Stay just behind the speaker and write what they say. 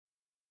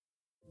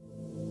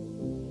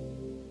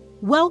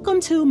Welcome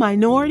to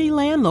Minority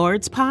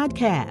Landlords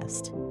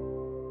Podcast,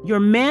 your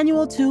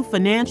manual to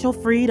financial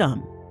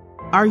freedom.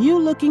 Are you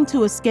looking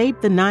to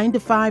escape the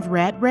 9-to-5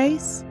 rat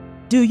race?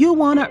 Do you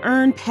want to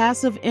earn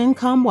passive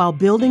income while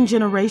building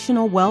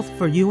generational wealth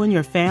for you and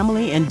your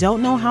family and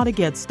don't know how to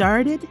get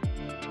started?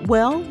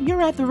 Well,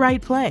 you're at the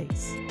right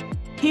place.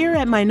 Here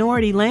at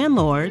Minority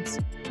Landlords,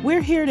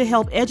 we're here to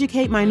help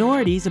educate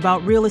minorities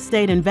about real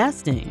estate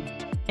investing.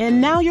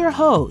 And now your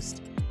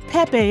host,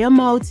 Pepe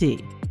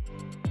Amoti.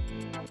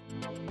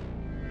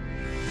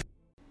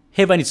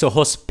 Hey everyone, it's your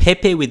host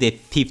Pepe with the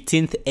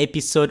 15th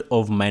episode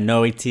of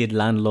Minority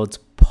Landlords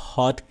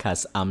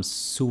Podcast. I'm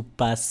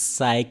super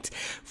psyched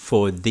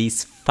for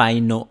this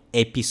final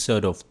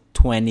episode of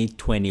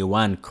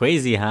 2021.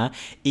 Crazy, huh?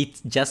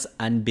 It's just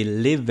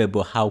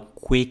unbelievable how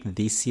quick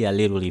this year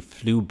literally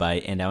flew by,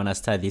 and I want to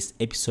start this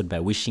episode by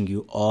wishing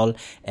you all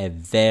a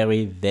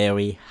very,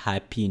 very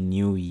happy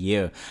new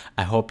year.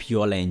 I hope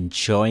you all are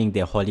enjoying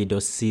the holiday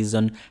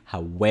season,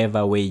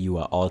 however way you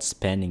are all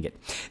spending it.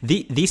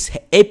 This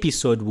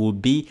episode will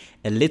be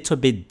a little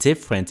bit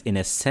different in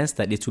a sense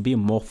that it will be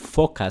more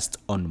focused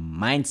on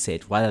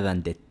mindset rather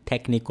than the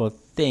technical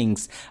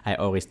things I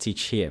always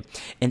teach here.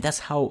 And that's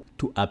how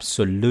to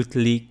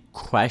absolutely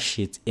crush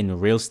it in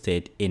real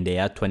estate in the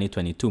year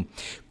 2022.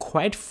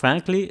 Quite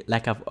frankly,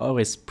 like I've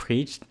always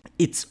preached,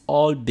 it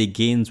all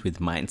begins with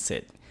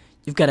mindset.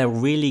 You've got to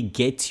really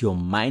get your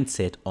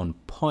mindset on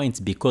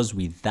point, because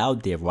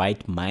without the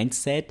right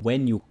mindset,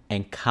 when you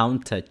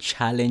encounter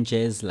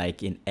challenges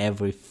like in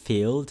every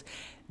field,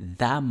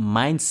 that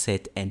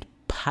mindset and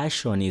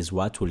passion is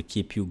what will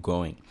keep you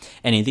going.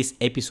 And in this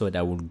episode,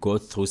 I will go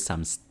through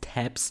some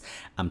steps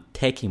I'm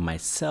taking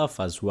myself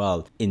as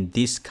well in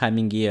this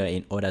coming year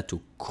in order to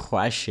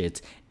crush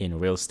it in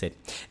real estate.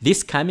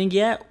 This coming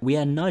year, we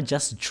are not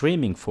just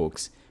dreaming,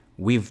 folks.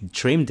 We've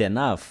dreamed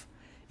enough.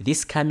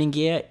 This coming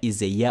year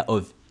is a year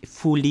of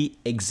fully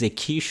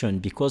execution,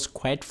 because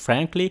quite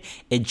frankly,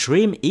 a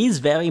dream is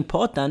very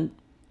important.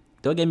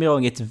 Don't get me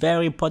wrong, it's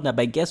very important,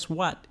 but guess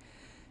what?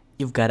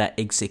 You've got to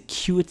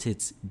execute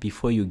it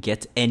before you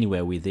get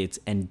anywhere with it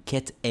and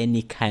get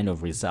any kind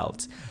of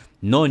result.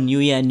 No New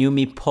Year, New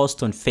Me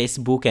post on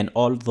Facebook and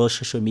all those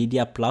social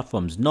media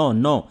platforms.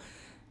 No.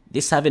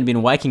 This haven't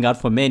been working out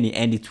for many,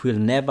 and it will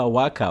never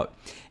work out.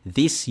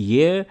 This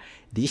year,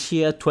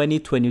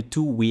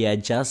 2022, we are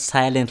just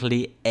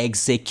silently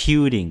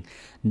executing.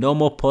 No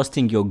more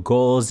posting your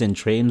goals and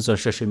dreams on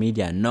social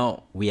media.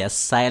 No, we are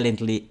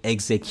silently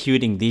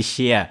executing this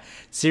year.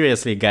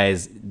 Seriously,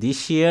 guys,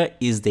 this year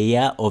is the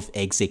year of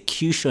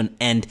execution,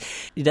 and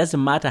it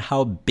doesn't matter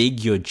how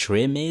big your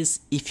dream is.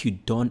 If you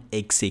don't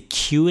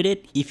execute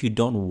it, if you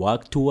don't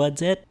work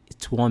towards it,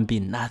 it won't be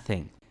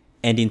nothing.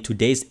 And in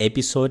today's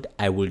episode,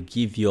 I will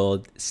give you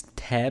all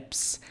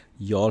steps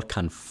y'all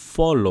can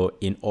follow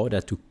in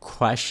order to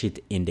crush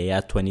it in the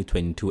year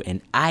 2022. And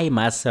I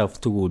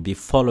myself too will be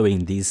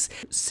following these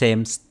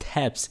same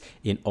steps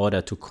in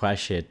order to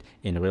crush it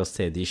in real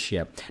estate this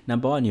year.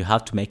 Number one, you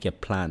have to make a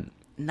plan.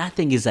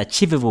 Nothing is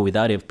achievable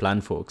without a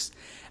plan, folks.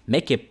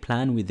 Make a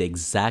plan with the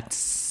exact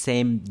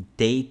same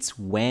dates,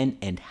 when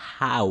and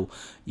how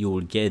you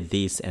will get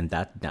this and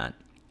that done.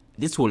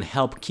 This will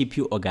help keep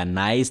you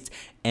organized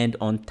and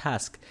on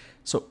task.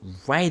 So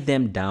write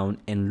them down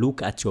and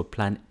look at your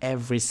plan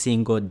every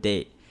single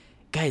day.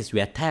 Guys, we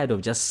are tired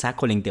of just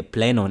circling the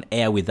plane on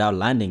air without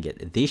landing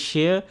it. This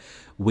year,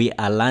 we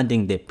are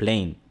landing the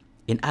plane.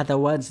 In other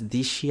words,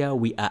 this year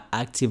we are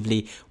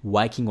actively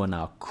working on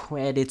our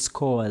credit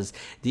scores.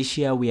 This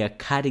year we are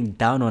cutting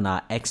down on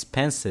our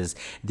expenses.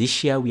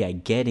 This year we are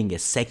getting a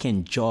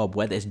second job,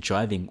 whether it's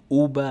driving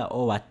Uber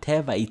or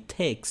whatever it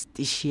takes.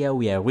 This year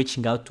we are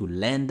reaching out to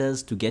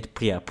lenders to get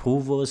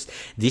pre-approvals.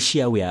 This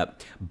year we are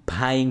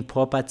buying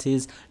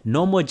properties.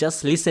 No more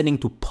just listening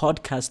to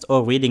podcasts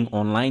or reading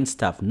online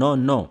stuff.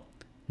 No,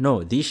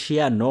 this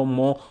year no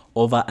more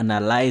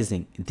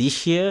over-analyzing.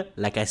 This year,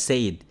 like I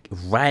said,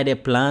 write a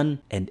plan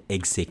and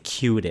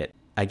execute it.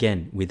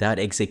 Again, without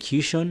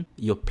execution,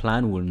 your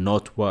plan will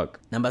not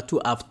work. Number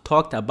two, I've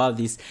talked about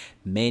this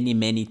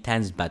many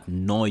times, but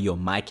know your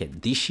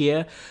market. This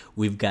year,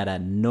 we've got to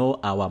know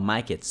our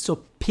market.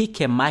 So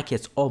pick a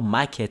market or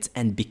markets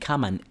and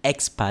become an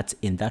expert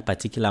in that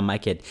particular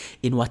market,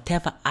 in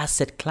whatever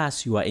asset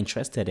class you are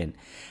interested in.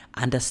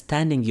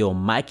 Understanding your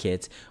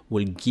market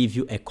will give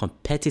you a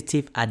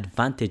competitive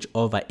advantage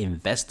over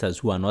investors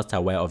who are not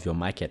aware of your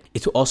market.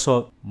 It will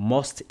also,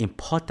 most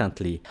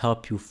importantly,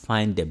 help you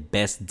find the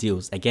best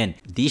deals. Again,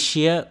 this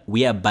year,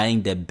 we are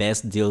buying the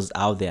best deals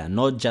out there,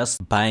 not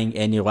just buying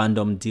any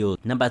random deal.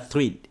 Number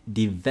three,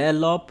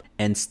 develop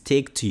and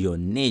stick to your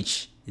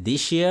niche.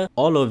 This year,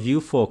 all of you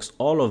folks,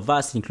 all of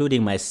us,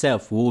 including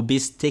myself, will be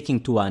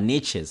sticking to our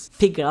niches.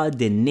 Figure out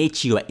the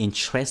niche you are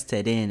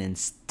interested in and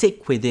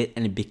stick with it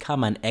and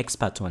become an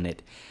expert on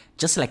it.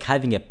 Just like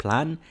having a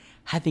plan,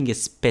 having a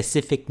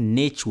specific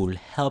niche will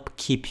help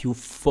keep you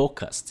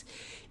focused.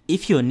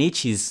 If your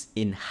niche is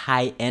in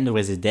high-end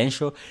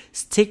residential,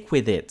 stick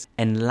with it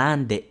and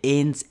learn the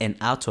ins and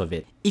outs of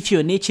it. If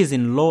your niche is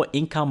in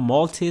low-income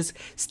multis,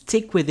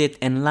 stick with it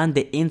and learn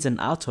the ins and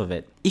outs of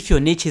it. If your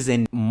niche is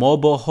in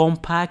mobile home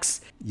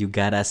parks, you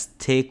gotta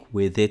stick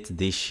with it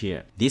this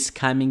year. This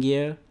coming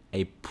year,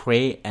 I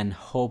pray and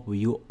hope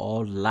you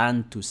all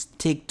learn to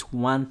stick to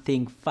one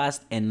thing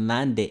fast and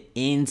learn the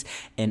ins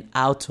and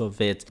outs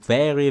of it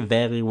very,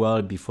 very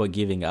well before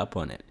giving up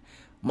on it.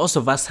 Most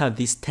of us have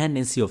this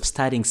tendency of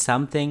starting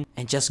something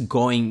and just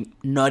going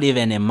not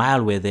even a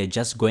mile with it,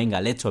 just going a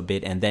little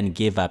bit and then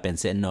give up and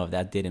say, no,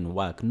 that didn't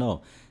work.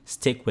 No,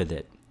 stick with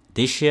it.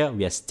 This year,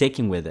 we are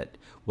sticking with it.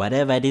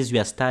 Whatever it is we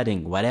are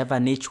starting, whatever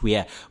niche we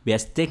are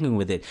sticking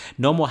with it.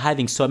 No more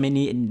having so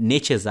many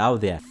niches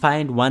out there.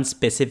 Find one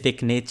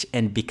specific niche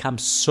and become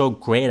so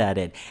great at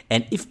it.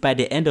 And if by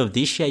the end of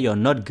this year you're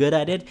not good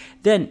at it,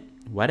 then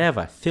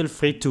whatever, feel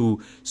free to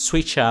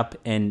switch up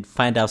and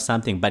find out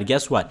something. But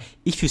guess what?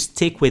 If you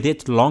stick with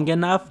it long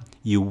enough,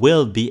 you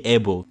will be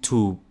able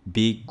to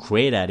be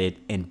great at it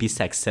and be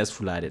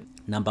successful at it.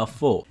 Number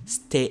 4,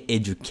 stay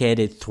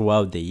educated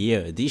throughout the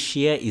year. This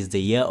year is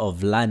the year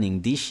of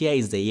learning. This year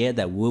is the year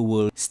that we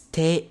will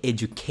stay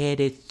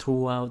educated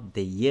throughout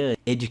the year.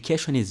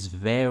 Education is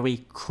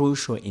very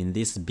crucial in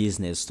this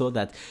business so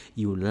that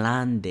you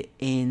learn the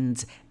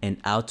ins and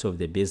outs of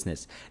the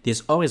business.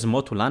 There's always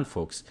more to learn,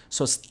 folks.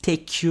 So stay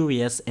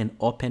curious and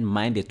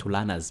open-minded to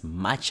learn as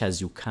much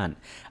as you can.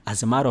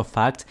 As a matter of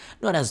fact,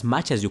 not as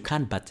much as you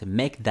can, but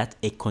make that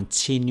a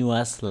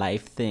continuous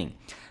life thing.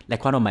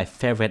 Like one of my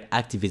favorite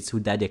activists who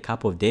died a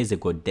couple of days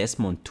ago,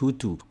 Desmond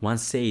Tutu,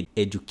 once said,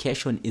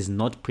 education is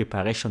not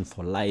preparation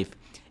for life.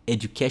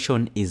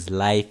 Education is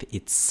life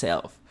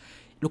itself.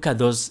 Look at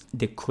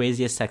the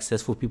craziest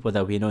successful people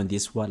that we know in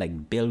this world,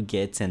 like Bill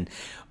Gates and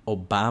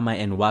Obama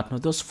and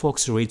whatnot. Those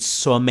folks read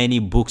so many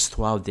books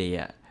throughout the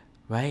year,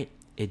 right?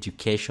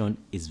 Education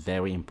is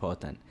very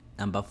important.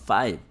 Number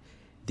 5.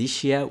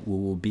 This year,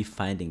 we will be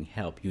finding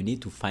help. You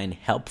need to find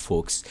help,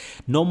 folks.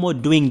 No more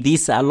doing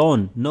this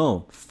alone.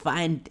 No,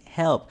 find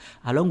help.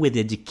 Along with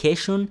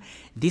education,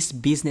 this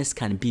business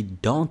can be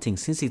daunting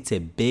since it's a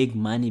big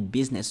money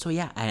business. So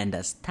yeah, I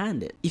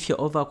understand it. If you're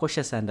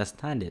overcautious, I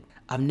understand it.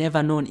 I've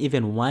never known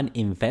even one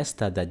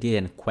investor that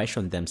didn't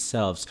question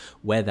themselves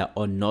whether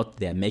or not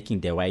they're making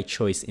the right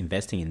choice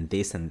investing in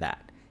this and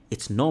that.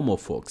 It's normal,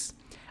 folks.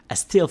 I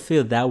still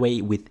feel that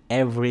way with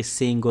every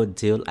single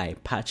deal I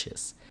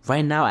purchase.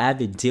 Right now, I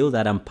have a deal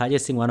that I'm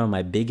purchasing, one of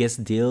my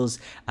biggest deals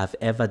I've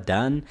ever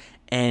done.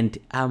 And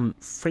I'm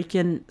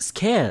freaking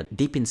scared.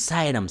 Deep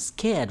inside, I'm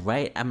scared,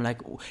 right? I'm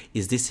like,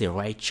 is this a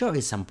right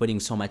choice? I'm putting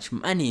so much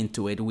money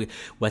into it.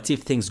 What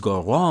if things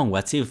go wrong?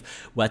 What if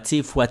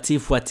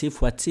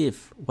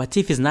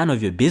is none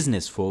of your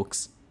business,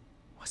 folks?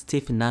 What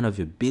if none of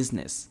your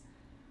business?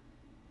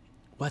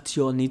 What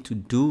you all need to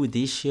do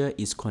this year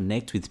is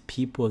connect with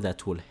people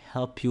that will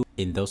help you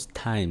in those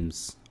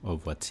times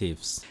of what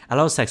ifs. A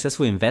lot of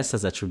successful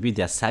investors attribute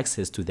their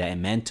success to their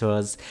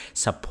mentors,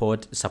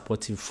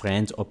 supportive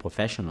friends, or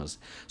professionals.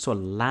 So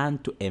learn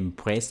to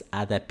embrace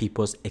other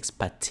people's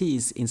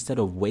expertise instead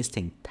of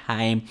wasting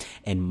time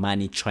and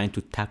money trying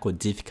to tackle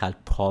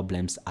difficult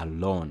problems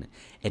alone.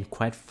 And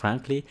quite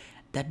frankly,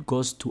 that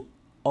goes to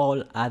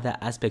all other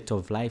aspects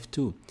of life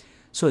too.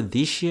 So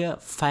this year,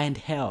 find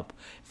help.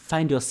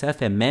 Find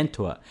yourself a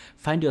mentor.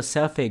 Find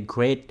yourself a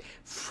great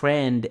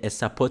friend, a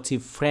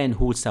supportive friend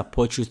who will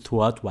support you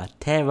throughout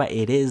whatever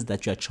it is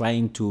that you're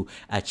trying to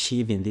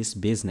achieve in this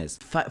business.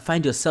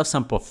 Find yourself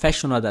some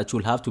professional that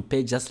you'll have to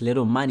pay just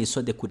little money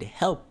so they could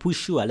help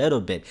push you a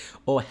little bit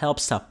or help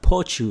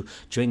support you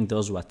during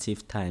those what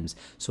if times.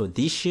 So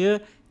this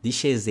year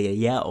is a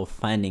year of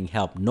finding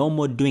help. No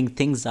more doing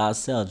things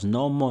ourselves.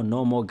 No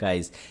more,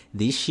 guys.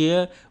 This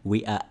year,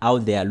 we are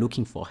out there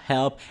looking for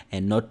help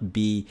and not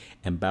be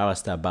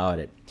embarrassed about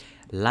it.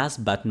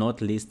 Last but not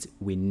least,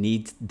 we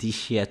need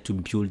this year to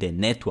build a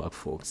network,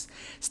 folks.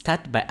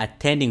 Start by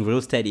attending real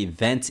estate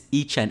events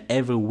each and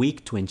every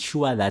week to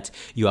ensure that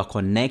you are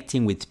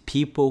connecting with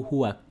people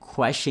who are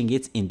crushing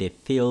it in the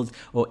field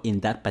or in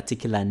that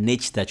particular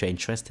niche that you're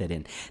interested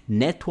in.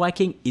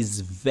 Networking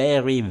is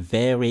very,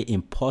 very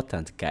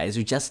important, guys.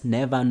 You just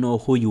never know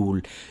who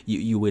you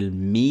will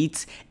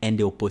meet and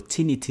the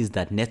opportunities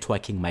that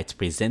networking might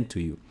present to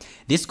you.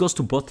 This goes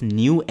to both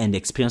new and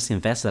experienced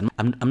investors.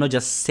 I'm not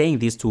just saying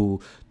this to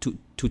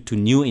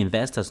new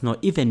investors. No,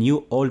 even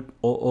new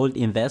old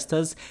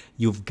investors,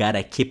 you've got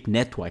to keep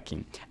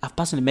networking. I've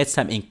personally met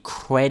some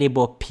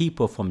incredible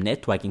people from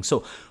networking.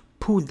 So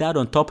put that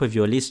on top of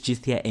your list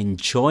this year and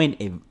join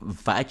a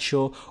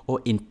virtual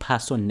or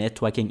in-person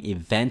networking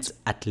event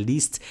at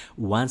least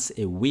once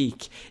a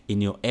week in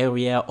your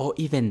area or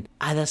even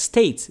other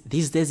states.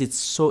 These days, it's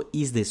so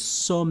easy. There's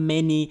so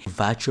many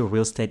virtual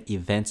real estate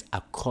events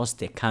across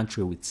the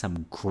country with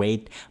some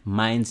great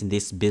minds in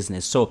this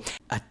business. So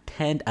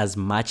attend as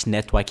much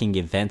networking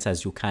events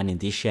as you can in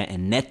this year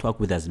and network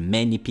with as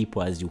many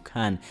people as you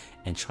can.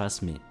 And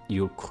trust me,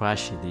 you'll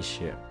crush it this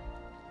year.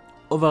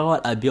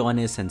 overall, I'll be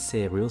honest and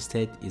say real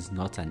estate is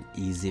not an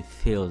easy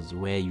field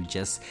where you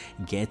just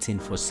get in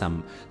for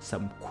some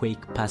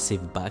quick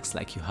passive bucks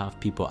like you have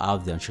people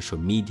out there on social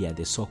media,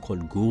 the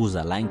so-called gurus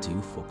are lying to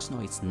you folks.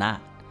 No, it's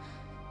not.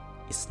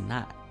 It's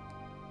not.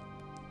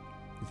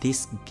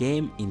 This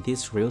game, in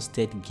this real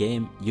estate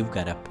game, you've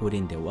got to put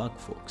in the work,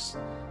 folks.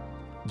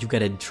 You got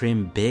to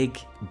dream big,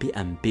 be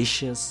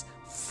ambitious,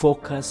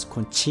 focus,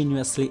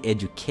 continuously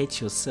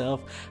educate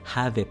yourself,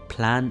 have a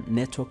plan,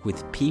 network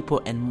with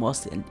people, and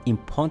most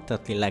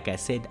importantly, like I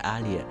said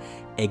earlier,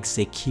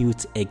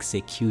 execute. You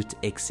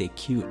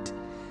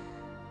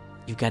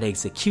got to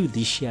execute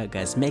this year,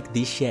 guys. Make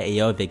this year a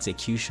year of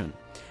execution.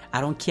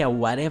 I don't care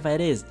whatever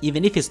it is,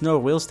 even if it's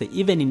not real estate,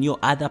 even in your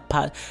other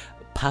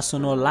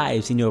personal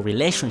lives, in your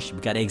relationship,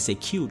 you got to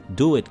execute.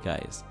 Do it,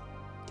 guys.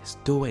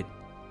 Just do it.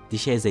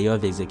 This year is a year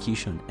of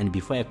execution. And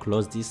before I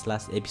close this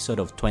last episode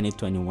of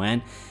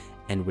 2021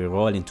 and we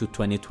roll into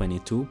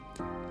 2022,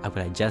 I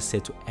would just say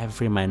to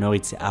every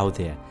minority out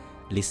there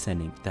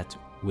listening that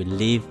we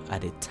live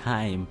at a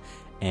time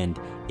and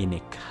in a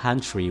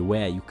country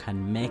where you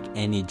can make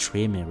any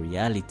dream a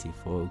reality,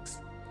 folks.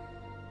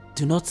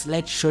 Do not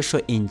let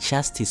social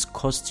injustice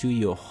cost you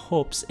your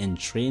hopes and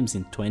dreams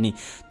in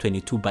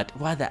 2022, but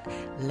rather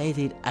let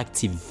it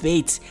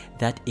activate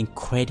that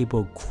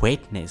incredible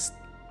greatness.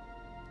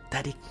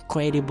 That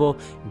incredible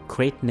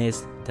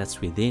greatness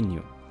that's within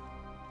you.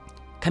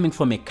 Coming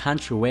from a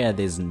country where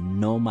there's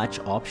no much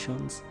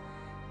options,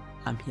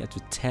 I'm here to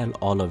tell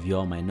all of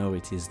your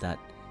minorities that,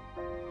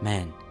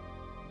 man,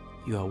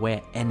 you are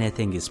where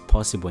anything is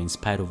possible in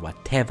spite of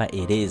whatever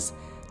it is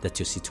that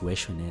your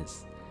situation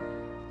is.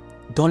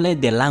 Don't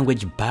let the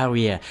language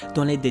barrier,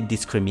 don't let the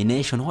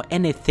discrimination or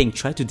anything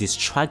try to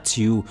distract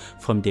you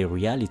from the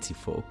reality,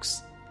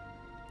 folks.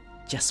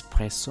 Just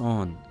press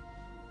on.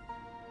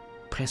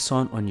 Press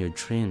on your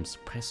dreams.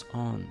 Press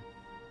on.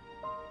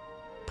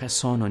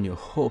 Press on your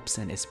hopes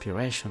and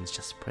aspirations.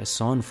 Just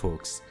press on,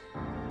 folks.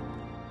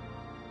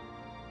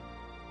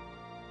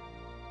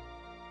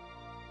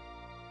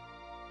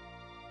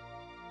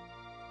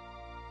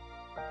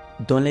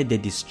 Don't let the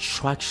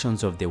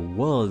distractions of the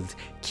world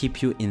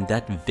keep you in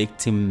that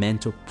victim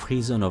mental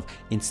prison of,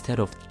 instead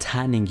of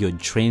turning your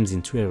dreams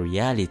into a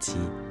reality,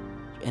 you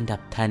end up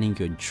turning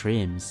your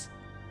dreams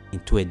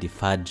into a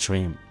deferred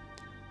dream.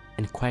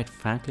 And quite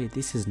frankly,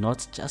 this is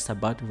not just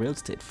about real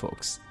estate,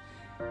 folks.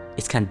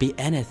 It can be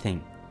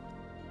anything.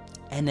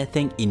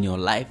 Anything in your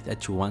life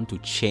that you want to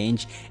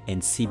change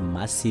and see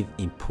massive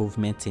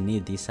improvement in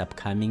it this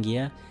upcoming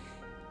year.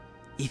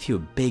 If your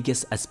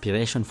biggest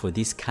aspiration for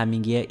this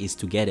coming year is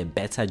to get a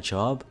better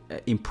job,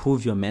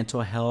 improve your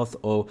mental health,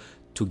 or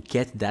to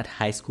get that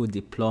high school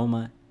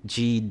diploma,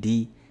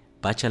 GED,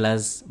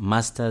 bachelor's,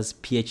 master's,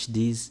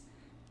 PhDs,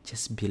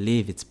 just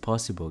believe it's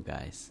possible,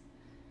 guys.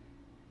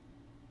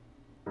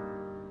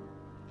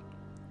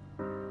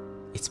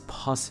 It's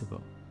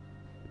possible.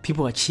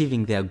 People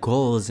achieving their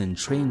goals and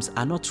dreams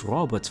are not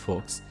robots,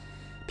 folks.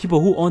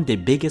 People who own the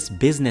biggest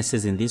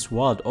businesses in this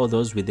world, or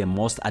those with the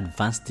most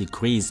advanced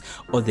degrees,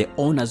 or the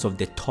owners of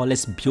the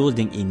tallest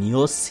building in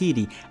your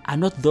city, are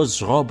not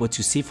those robots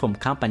you see from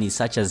companies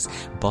such as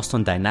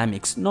Boston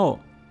Dynamics. No,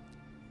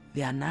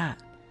 they are not.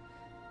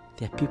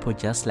 They are people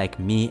just like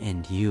me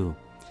and you.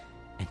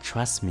 And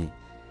trust me,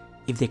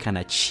 if they can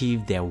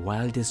achieve their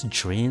wildest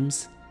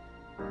dreams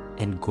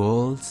and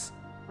goals,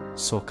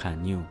 so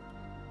can you.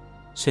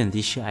 So in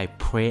this year, I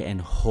pray and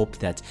hope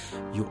that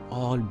you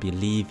all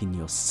believe in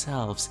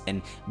yourselves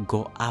and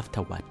go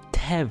after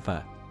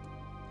whatever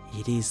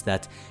it is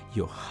that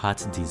your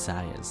heart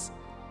desires.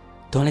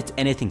 Don't let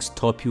anything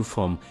stop you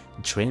from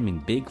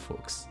dreaming big,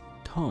 folks.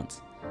 Don't.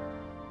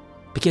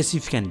 Because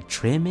if you can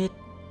dream it,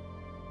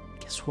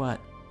 guess what?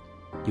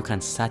 You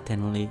can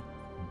certainly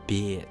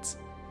be it.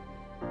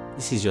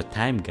 This is your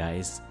time,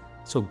 guys.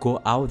 So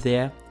go out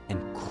there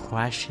and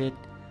crush it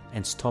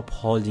and stop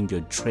holding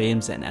your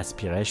dreams and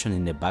aspirations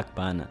in the back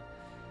burner.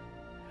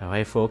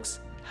 Alright,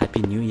 folks.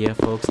 Happy New Year,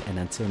 folks. And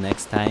until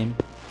next time,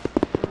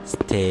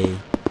 stay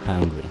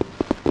hungry.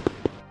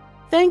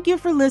 Thank you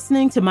for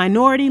listening to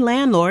Minority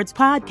Landlords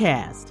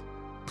Podcast.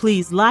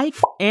 Please like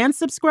and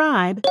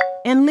subscribe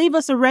and leave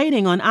us a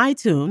rating on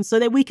iTunes so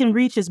that we can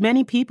reach as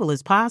many people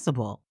as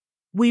possible.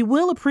 We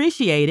will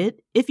appreciate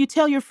it if you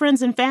tell your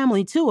friends and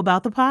family too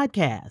about the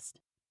podcast.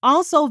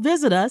 Also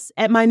visit us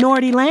at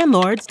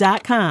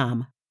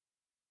minoritylandlords.com.